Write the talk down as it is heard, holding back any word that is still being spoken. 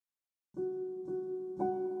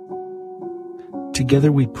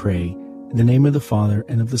together we pray, in the name of the Father,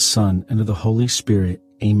 and of the Son, and of the Holy Spirit.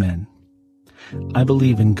 Amen. I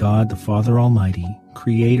believe in God, the Father Almighty,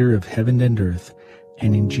 creator of heaven and earth,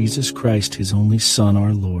 and in Jesus Christ, his only Son,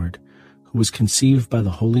 our Lord, who was conceived by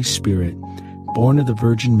the Holy Spirit, born of the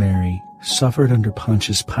Virgin Mary, suffered under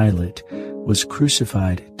Pontius Pilate, was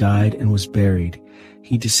crucified, died, and was buried.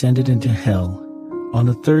 He descended into hell. On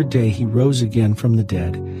the third day he rose again from the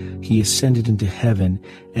dead. He ascended into heaven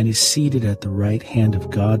and is seated at the right hand of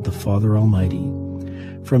God the Father Almighty.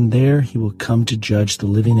 From there he will come to judge the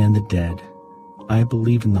living and the dead. I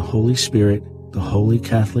believe in the Holy Spirit, the Holy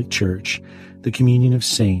Catholic Church, the communion of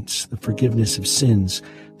saints, the forgiveness of sins,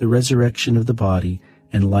 the resurrection of the body,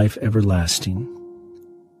 and life everlasting.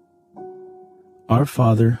 Our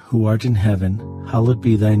Father, who art in heaven, hallowed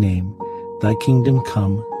be thy name. Thy kingdom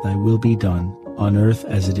come, thy will be done, on earth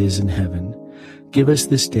as it is in heaven. Give us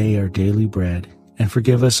this day our daily bread, and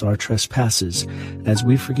forgive us our trespasses, as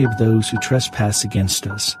we forgive those who trespass against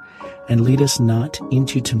us. And lead us not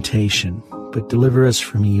into temptation, but deliver us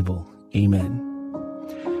from evil. Amen.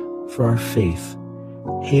 For our faith.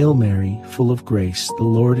 Hail Mary, full of grace, the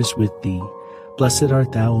Lord is with thee. Blessed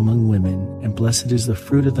art thou among women, and blessed is the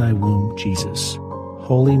fruit of thy womb, Jesus.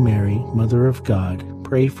 Holy Mary, Mother of God,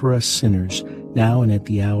 pray for us sinners, now and at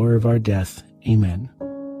the hour of our death. Amen.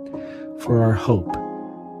 For our hope.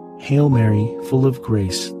 Hail Mary, full of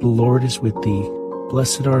grace, the Lord is with thee.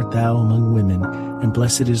 Blessed art thou among women, and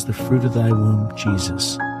blessed is the fruit of thy womb,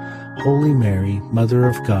 Jesus. Holy Mary, Mother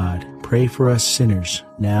of God, pray for us sinners,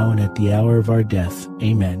 now and at the hour of our death.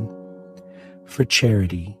 Amen. For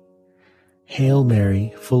charity. Hail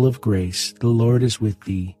Mary, full of grace, the Lord is with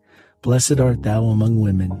thee. Blessed art thou among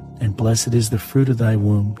women, and blessed is the fruit of thy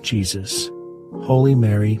womb, Jesus. Holy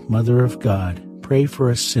Mary, Mother of God, pray for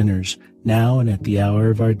us sinners, now and at the hour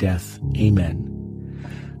of our death. Amen.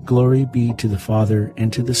 Glory be to the Father,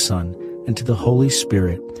 and to the Son, and to the Holy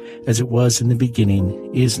Spirit, as it was in the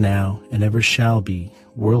beginning, is now, and ever shall be,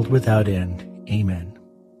 world without end. Amen.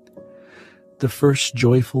 The first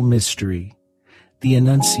joyful mystery, the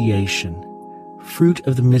Annunciation. Fruit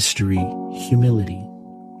of the mystery, humility.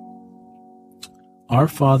 Our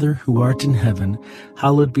Father, who art in heaven,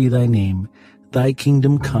 hallowed be thy name. Thy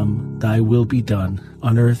kingdom come, thy will be done,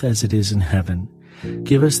 on earth as it is in heaven.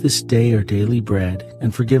 Give us this day our daily bread,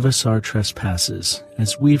 and forgive us our trespasses,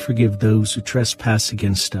 as we forgive those who trespass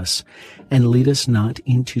against us. And lead us not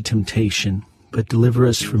into temptation, but deliver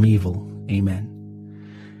us from evil.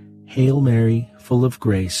 Amen. Hail Mary, full of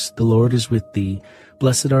grace, the Lord is with thee.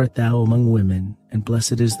 Blessed art thou among women, and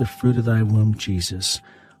blessed is the fruit of thy womb, Jesus.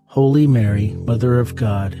 Holy Mary, Mother of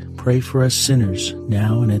God, pray for us sinners,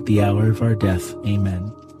 now and at the hour of our death.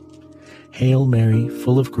 Amen. Hail Mary,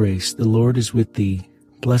 full of grace, the Lord is with thee.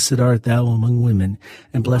 Blessed art thou among women,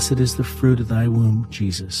 and blessed is the fruit of thy womb,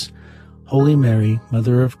 Jesus. Holy Mary,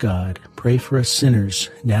 Mother of God, pray for us sinners,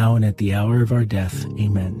 now and at the hour of our death.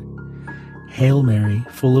 Amen. Hail Mary,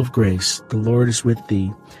 full of grace, the Lord is with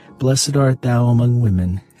thee. Blessed art thou among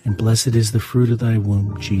women, and blessed is the fruit of thy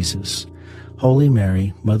womb, Jesus. Holy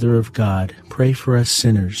Mary, Mother of God, pray for us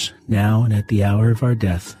sinners, now and at the hour of our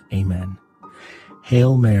death. Amen.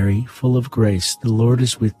 Hail Mary, full of grace, the Lord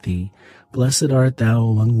is with thee. Blessed art thou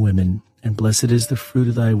among women, and blessed is the fruit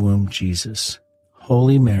of thy womb, Jesus.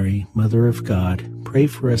 Holy Mary, Mother of God, pray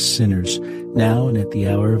for us sinners, now and at the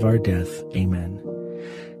hour of our death. Amen.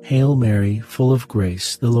 Hail Mary, full of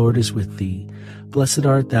grace, the Lord is with thee. Blessed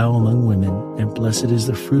art thou among women, and blessed is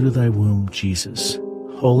the fruit of thy womb, Jesus.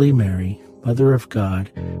 Holy Mary, Mother of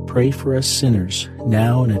God, pray for us sinners,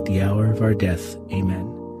 now and at the hour of our death. Amen.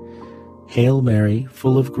 Hail Mary,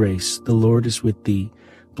 full of grace, the Lord is with thee.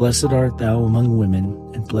 Blessed art thou among women,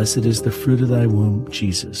 and blessed is the fruit of thy womb,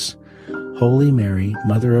 Jesus. Holy Mary,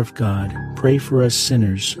 Mother of God, pray for us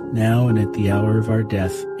sinners, now and at the hour of our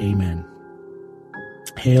death. Amen.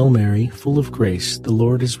 Hail Mary, full of grace, the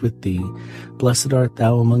Lord is with thee. Blessed art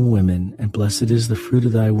thou among women, and blessed is the fruit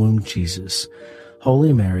of thy womb, Jesus.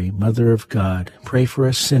 Holy Mary, Mother of God, pray for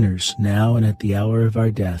us sinners, now and at the hour of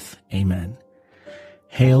our death. Amen.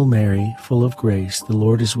 Hail Mary, full of grace, the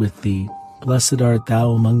Lord is with thee. Blessed art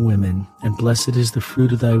thou among women, and blessed is the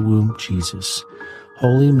fruit of thy womb, Jesus.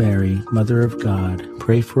 Holy Mary, Mother of God,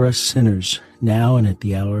 pray for us sinners, now and at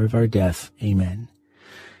the hour of our death. Amen.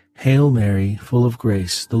 Hail Mary, full of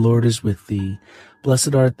grace, the Lord is with thee.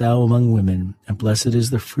 Blessed art thou among women, and blessed is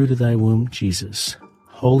the fruit of thy womb, Jesus.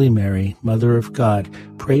 Holy Mary, Mother of God,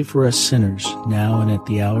 pray for us sinners, now and at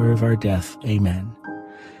the hour of our death. Amen.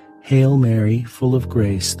 Hail Mary, full of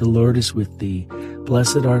grace, the Lord is with thee.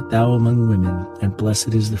 Blessed art thou among women, and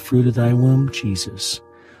blessed is the fruit of thy womb, Jesus.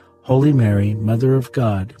 Holy Mary, Mother of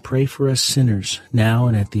God, pray for us sinners, now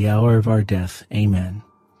and at the hour of our death. Amen.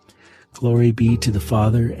 Glory be to the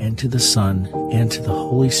Father, and to the Son, and to the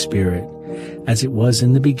Holy Spirit, as it was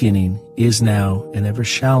in the beginning, is now, and ever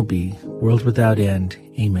shall be, world without end.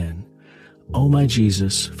 Amen. O my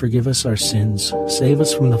Jesus, forgive us our sins, save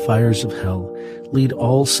us from the fires of hell, lead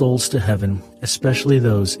all souls to heaven, especially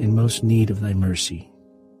those in most need of thy mercy.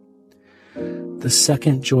 The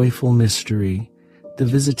second joyful mystery, the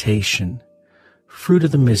Visitation. Fruit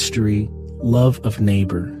of the mystery, love of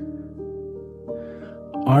neighbor.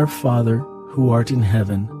 Our Father, who art in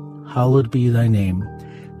heaven, hallowed be thy name.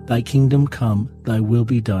 Thy kingdom come, thy will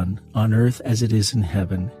be done, on earth as it is in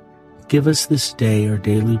heaven. Give us this day our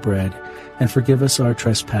daily bread, and forgive us our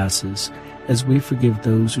trespasses, as we forgive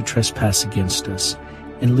those who trespass against us.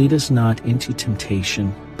 And lead us not into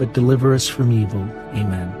temptation, but deliver us from evil.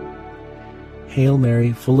 Amen. Hail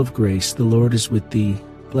Mary, full of grace, the Lord is with thee.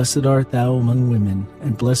 Blessed art thou among women,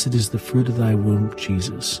 and blessed is the fruit of thy womb,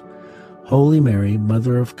 Jesus. Holy Mary,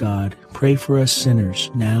 Mother of God, pray for us sinners,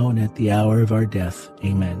 now and at the hour of our death.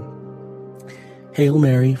 Amen. Hail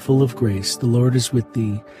Mary, full of grace, the Lord is with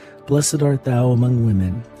thee. Blessed art thou among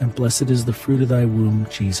women, and blessed is the fruit of thy womb,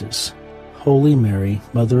 Jesus. Holy Mary,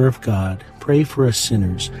 Mother of God, pray for us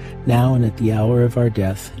sinners, now and at the hour of our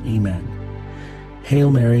death. Amen.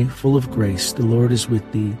 Hail Mary, full of grace, the Lord is with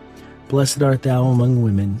thee. Blessed art thou among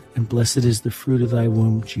women, and blessed is the fruit of thy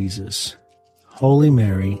womb, Jesus. Holy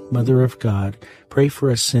Mary, Mother of God, pray for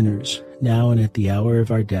us sinners, now and at the hour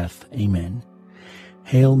of our death. Amen.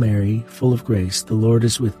 Hail Mary, full of grace, the Lord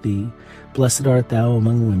is with thee. Blessed art thou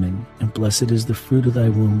among women, and blessed is the fruit of thy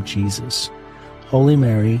womb, Jesus. Holy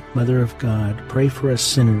Mary, Mother of God, pray for us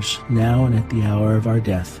sinners, now and at the hour of our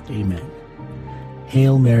death. Amen.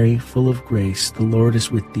 Hail Mary, full of grace, the Lord is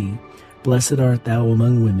with thee. Blessed art thou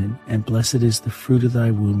among women, and blessed is the fruit of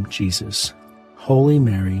thy womb, Jesus. Holy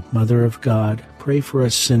Mary, Mother of God, pray for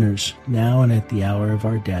us sinners, now and at the hour of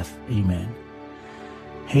our death. Amen.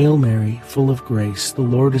 Hail Mary, full of grace, the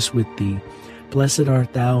Lord is with thee. Blessed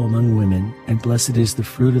art thou among women, and blessed is the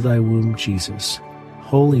fruit of thy womb, Jesus.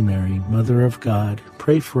 Holy Mary, Mother of God,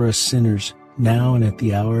 pray for us sinners, now and at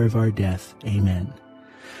the hour of our death. Amen.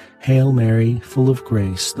 Hail Mary, full of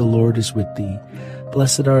grace, the Lord is with thee.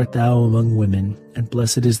 Blessed art thou among women, and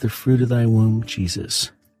blessed is the fruit of thy womb,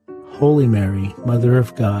 Jesus. Holy Mary, Mother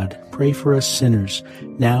of God, pray for us sinners,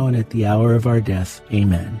 now and at the hour of our death.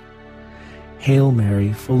 Amen. Hail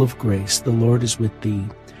Mary, full of grace, the Lord is with thee.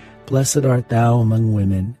 Blessed art thou among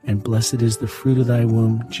women, and blessed is the fruit of thy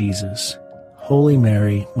womb, Jesus. Holy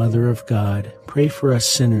Mary, Mother of God, pray for us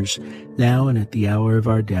sinners, now and at the hour of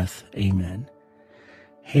our death. Amen.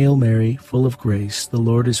 Hail Mary, full of grace, the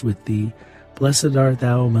Lord is with thee. Blessed art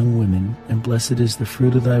thou among women, and blessed is the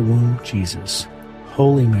fruit of thy womb, Jesus.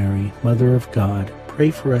 Holy Mary, Mother of God,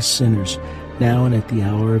 pray for us sinners, now and at the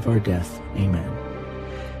hour of our death. Amen.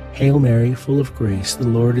 Hail Mary, full of grace, the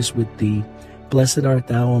Lord is with thee. Blessed art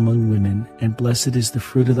thou among women, and blessed is the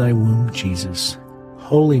fruit of thy womb, Jesus.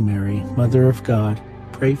 Holy Mary, Mother of God,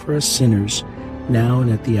 pray for us sinners, now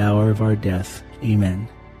and at the hour of our death. Amen.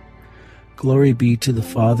 Glory be to the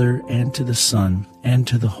Father, and to the Son, and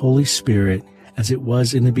to the Holy Spirit, as it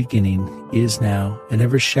was in the beginning, is now, and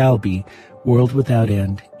ever shall be, world without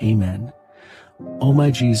end. Amen. O my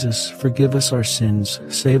Jesus, forgive us our sins,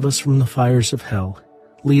 save us from the fires of hell,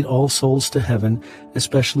 lead all souls to heaven,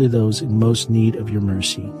 especially those in most need of your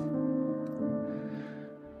mercy.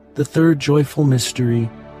 The third joyful mystery,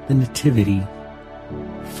 the Nativity.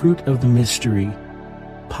 Fruit of the mystery,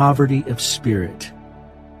 poverty of spirit.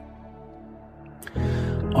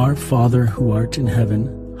 Our Father, who art in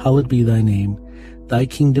heaven, hallowed be thy name. Thy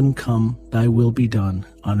kingdom come, thy will be done,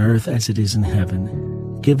 on earth as it is in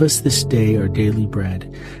heaven. Give us this day our daily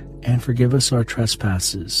bread, and forgive us our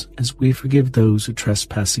trespasses, as we forgive those who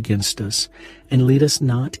trespass against us. And lead us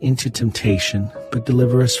not into temptation, but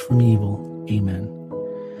deliver us from evil. Amen.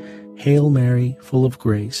 Hail Mary, full of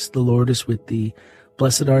grace, the Lord is with thee.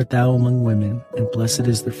 Blessed art thou among women, and blessed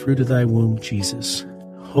is the fruit of thy womb, Jesus.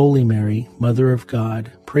 Holy Mary, Mother of God,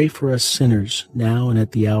 pray for us sinners, now and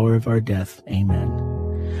at the hour of our death.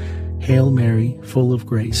 Amen. Hail Mary, full of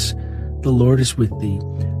grace, the Lord is with thee.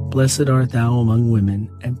 Blessed art thou among women,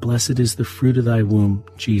 and blessed is the fruit of thy womb,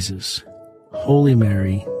 Jesus. Holy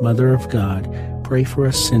Mary, Mother of God, pray for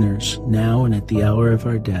us sinners, now and at the hour of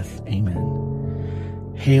our death.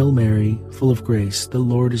 Amen. Hail Mary, full of grace, the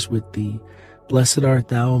Lord is with thee. Blessed art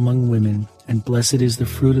thou among women, and blessed is the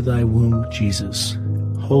fruit of thy womb, Jesus.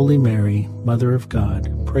 Holy Mary, Mother of God,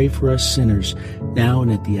 pray for us sinners, now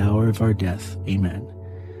and at the hour of our death. Amen.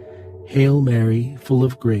 Hail Mary, full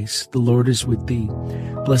of grace, the Lord is with thee.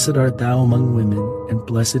 Blessed art thou among women, and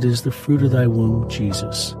blessed is the fruit of thy womb,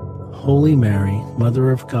 Jesus. Holy Mary,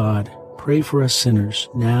 Mother of God, pray for us sinners,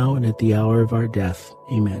 now and at the hour of our death.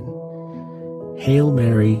 Amen. Hail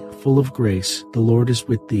Mary, full of grace, the Lord is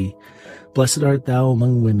with thee. Blessed art thou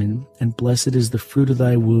among women, and blessed is the fruit of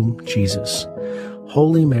thy womb, Jesus.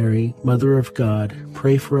 Holy Mary, Mother of God,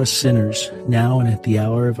 pray for us sinners, now and at the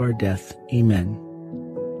hour of our death. Amen.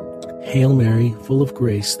 Hail Mary, full of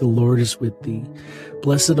grace, the Lord is with thee.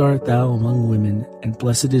 Blessed art thou among women, and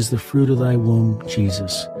blessed is the fruit of thy womb,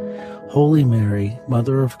 Jesus. Holy Mary,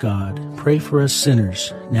 Mother of God, pray for us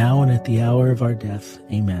sinners, now and at the hour of our death.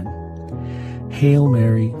 Amen. Hail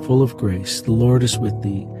Mary, full of grace, the Lord is with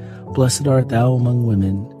thee. Blessed art thou among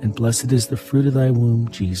women, and blessed is the fruit of thy womb,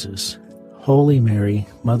 Jesus. Holy Mary,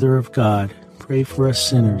 Mother of God, pray for us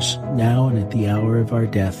sinners, now and at the hour of our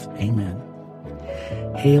death. Amen.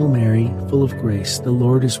 Hail Mary, full of grace, the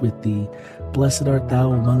Lord is with thee. Blessed art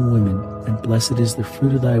thou among women, and blessed is the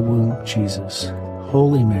fruit of thy womb, Jesus.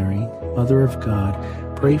 Holy Mary, Mother of God,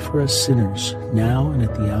 pray for us sinners, now and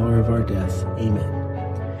at the hour of our death.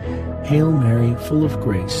 Amen. Hail Mary, full of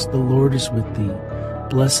grace, the Lord is with thee.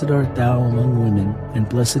 Blessed art thou among women, and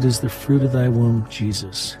blessed is the fruit of thy womb,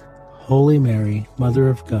 Jesus. Holy Mary, Mother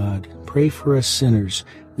of God, pray for us sinners,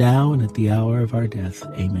 now and at the hour of our death.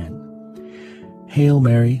 Amen. Hail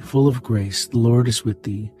Mary, full of grace, the Lord is with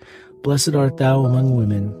thee. Blessed art thou among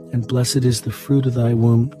women, and blessed is the fruit of thy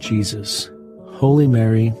womb, Jesus. Holy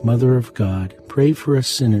Mary, Mother of God, pray for us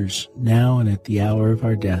sinners, now and at the hour of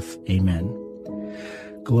our death. Amen.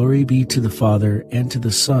 Glory be to the Father, and to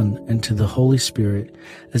the Son, and to the Holy Spirit,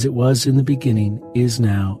 as it was in the beginning, is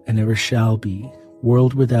now, and ever shall be,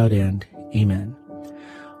 world without end. Amen.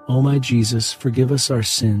 O my Jesus, forgive us our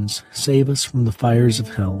sins, save us from the fires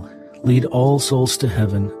of hell. Lead all souls to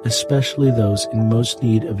heaven, especially those in most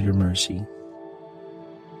need of your mercy.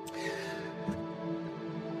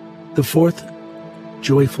 The fourth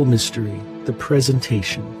joyful mystery, the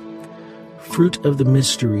Presentation. Fruit of the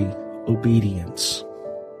mystery, obedience.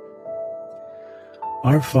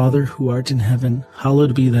 Our Father, who art in heaven,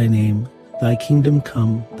 hallowed be thy name. Thy kingdom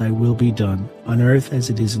come, thy will be done, on earth as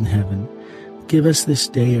it is in heaven. Give us this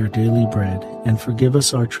day our daily bread, and forgive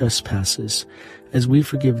us our trespasses, as we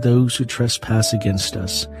forgive those who trespass against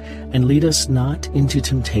us. And lead us not into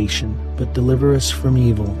temptation, but deliver us from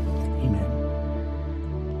evil.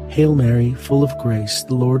 Amen. Hail Mary, full of grace,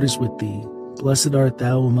 the Lord is with thee. Blessed art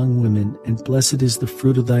thou among women, and blessed is the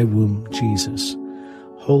fruit of thy womb, Jesus.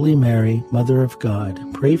 Holy Mary, Mother of God,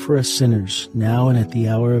 pray for us sinners, now and at the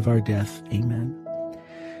hour of our death. Amen.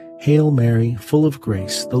 Hail Mary, full of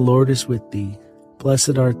grace, the Lord is with thee.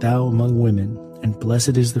 Blessed art thou among women, and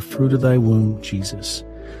blessed is the fruit of thy womb, Jesus.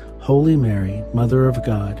 Holy Mary, Mother of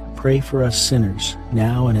God, pray for us sinners,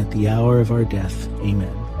 now and at the hour of our death.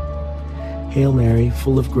 Amen. Hail Mary,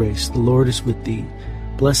 full of grace, the Lord is with thee.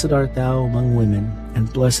 Blessed art thou among women,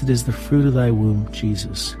 and blessed is the fruit of thy womb,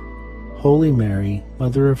 Jesus. Holy Mary,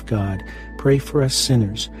 Mother of God, pray for us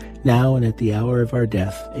sinners, now and at the hour of our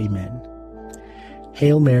death. Amen.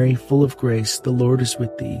 Hail Mary, full of grace, the Lord is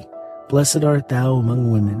with thee. Blessed art thou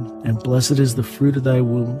among women, and blessed is the fruit of thy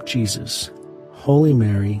womb, Jesus. Holy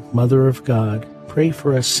Mary, Mother of God, pray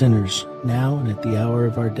for us sinners, now and at the hour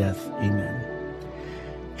of our death. Amen.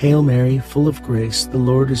 Hail Mary, full of grace, the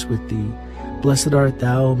Lord is with thee. Blessed art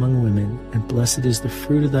thou among women, and blessed is the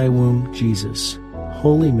fruit of thy womb, Jesus.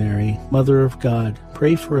 Holy Mary, Mother of God,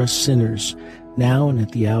 pray for us sinners, now and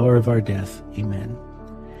at the hour of our death. Amen.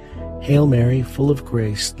 Hail Mary, full of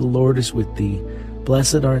grace, the Lord is with thee.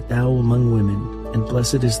 Blessed art thou among women, and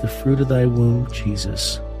blessed is the fruit of thy womb,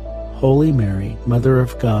 Jesus. Holy Mary, Mother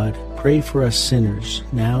of God, pray for us sinners,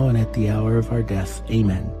 now and at the hour of our death.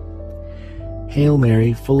 Amen. Hail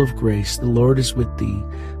Mary, full of grace, the Lord is with thee.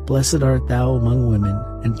 Blessed art thou among women,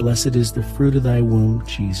 and blessed is the fruit of thy womb,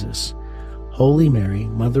 Jesus. Holy Mary,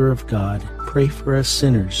 Mother of God, pray for us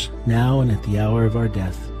sinners, now and at the hour of our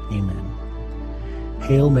death. Amen.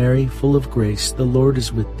 Hail Mary, full of grace, the Lord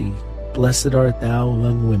is with thee. Blessed art thou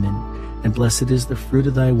among women, and blessed is the fruit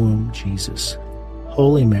of thy womb, Jesus.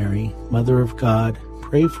 Holy Mary, Mother of God,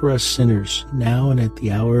 pray for us sinners, now and at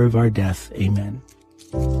the hour of our death. Amen.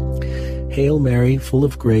 Hail Mary, full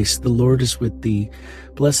of grace, the Lord is with thee.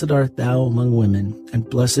 Blessed art thou among women, and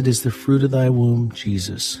blessed is the fruit of thy womb,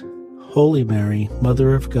 Jesus. Holy Mary,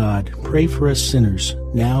 Mother of God, pray for us sinners,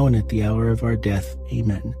 now and at the hour of our death.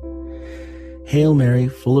 Amen. Hail Mary,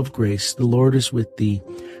 full of grace, the Lord is with thee.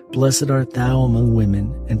 Blessed art thou among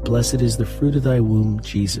women, and blessed is the fruit of thy womb,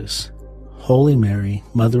 Jesus. Holy Mary,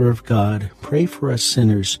 Mother of God, pray for us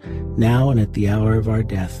sinners, now and at the hour of our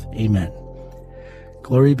death. Amen.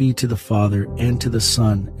 Glory be to the Father, and to the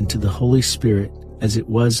Son, and to the Holy Spirit, as it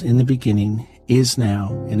was in the beginning, is now,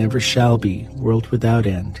 and ever shall be, world without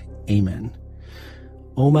end. Amen.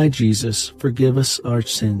 O my Jesus, forgive us our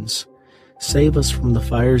sins. Save us from the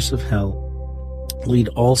fires of hell. Lead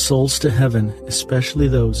all souls to heaven, especially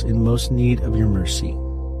those in most need of your mercy.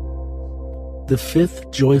 The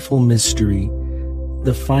fifth joyful mystery,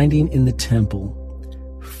 the finding in the temple.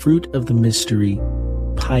 Fruit of the mystery,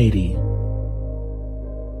 piety.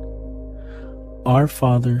 Our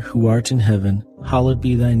Father, who art in heaven, hallowed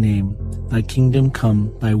be thy name. Thy kingdom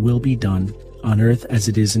come, thy will be done, on earth as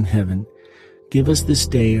it is in heaven. Give us this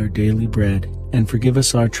day our daily bread, and forgive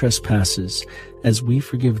us our trespasses, as we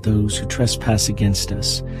forgive those who trespass against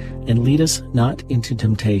us. And lead us not into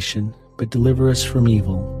temptation, but deliver us from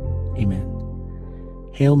evil. Amen.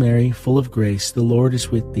 Hail Mary, full of grace, the Lord is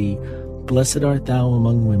with thee. Blessed art thou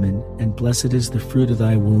among women, and blessed is the fruit of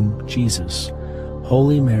thy womb, Jesus.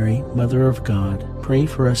 Holy Mary, Mother of God, pray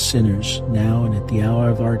for us sinners, now and at the hour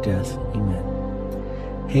of our death.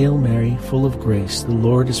 Amen. Hail Mary, full of grace, the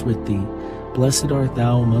Lord is with thee. Blessed art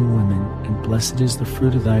thou among women, and blessed is the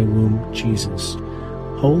fruit of thy womb, Jesus.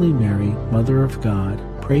 Holy Mary, Mother of God,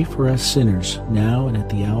 pray for us sinners, now and at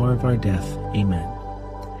the hour of our death. Amen.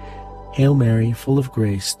 Hail Mary, full of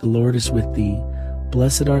grace, the Lord is with thee.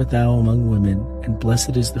 Blessed art thou among women, and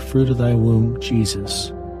blessed is the fruit of thy womb,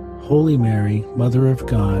 Jesus. Holy Mary, Mother of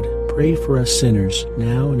God, pray for us sinners,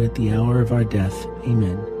 now and at the hour of our death.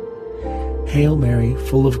 Amen. Hail Mary,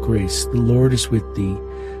 full of grace, the Lord is with thee.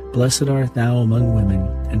 Blessed art thou among women,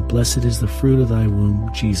 and blessed is the fruit of thy womb,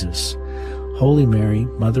 Jesus. Holy Mary,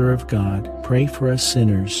 Mother of God, pray for us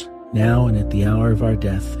sinners, now and at the hour of our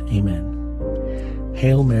death. Amen.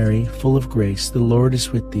 Hail Mary, full of grace, the Lord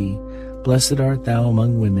is with thee. Blessed art thou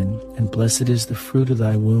among women, and blessed is the fruit of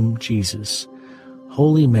thy womb, Jesus.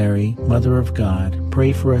 Holy Mary, Mother of God,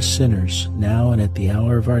 pray for us sinners, now and at the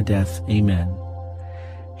hour of our death. Amen.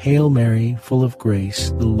 Hail Mary, full of grace,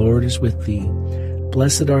 the Lord is with thee.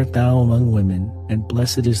 Blessed art thou among women, and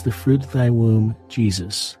blessed is the fruit of thy womb,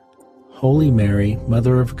 Jesus. Holy Mary,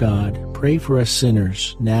 Mother of God, pray for us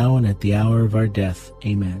sinners, now and at the hour of our death.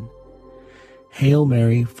 Amen. Hail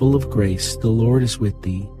Mary, full of grace, the Lord is with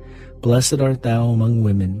thee. Blessed art thou among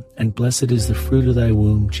women, and blessed is the fruit of thy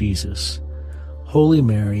womb, Jesus. Holy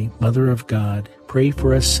Mary, Mother of God, pray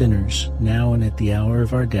for us sinners, now and at the hour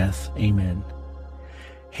of our death. Amen.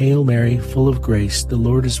 Hail Mary, full of grace, the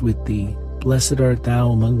Lord is with thee. Blessed art thou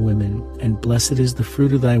among women, and blessed is the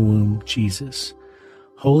fruit of thy womb, Jesus.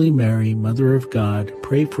 Holy Mary, Mother of God,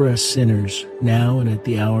 pray for us sinners, now and at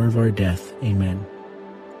the hour of our death. Amen.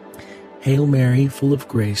 Hail Mary, full of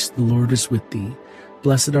grace, the Lord is with thee.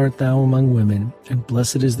 Blessed art thou among women, and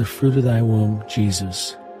blessed is the fruit of thy womb,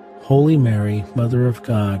 Jesus. Holy Mary, Mother of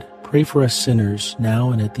God, pray for us sinners,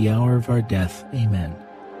 now and at the hour of our death. Amen.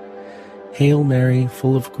 Hail Mary,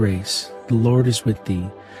 full of grace, the Lord is with thee.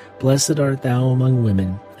 Blessed art thou among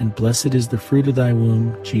women, and blessed is the fruit of thy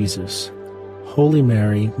womb, Jesus. Holy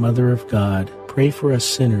Mary, Mother of God, pray for us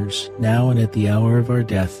sinners, now and at the hour of our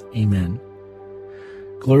death. Amen.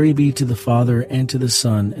 Glory be to the Father, and to the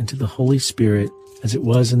Son, and to the Holy Spirit, as it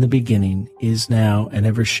was in the beginning, is now, and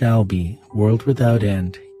ever shall be, world without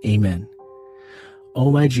end. Amen.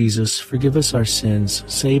 O my Jesus, forgive us our sins,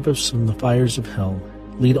 save us from the fires of hell,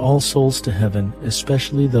 lead all souls to heaven,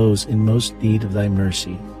 especially those in most need of thy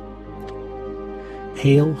mercy.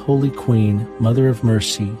 Hail, Holy Queen, Mother of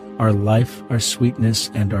Mercy, our life, our sweetness,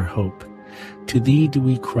 and our hope. To thee do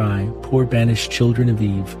we cry, poor banished children of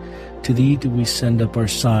Eve. To thee do we send up our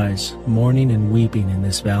sighs, mourning and weeping in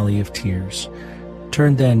this valley of tears.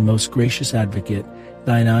 Turn then, most gracious Advocate,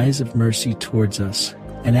 thine eyes of mercy towards us,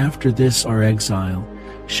 and after this our exile,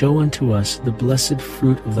 show unto us the blessed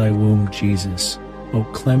fruit of thy womb, Jesus. O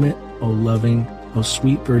clement, O loving, O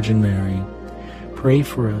sweet Virgin Mary, pray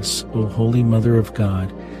for us, O Holy Mother of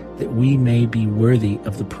God, that we may be worthy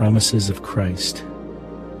of the promises of Christ.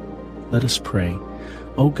 Let us pray.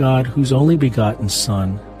 O God, whose only begotten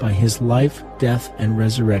Son, by his life, death, and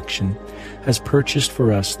resurrection, has purchased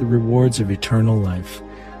for us the rewards of eternal life,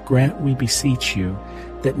 grant, we beseech you,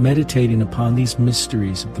 that meditating upon these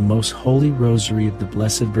mysteries of the most holy Rosary of the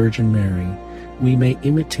Blessed Virgin Mary, we may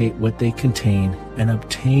imitate what they contain and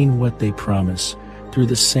obtain what they promise, through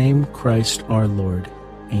the same Christ our Lord.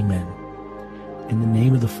 Amen. In the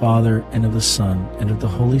name of the Father, and of the Son, and of the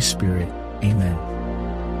Holy Spirit. Amen.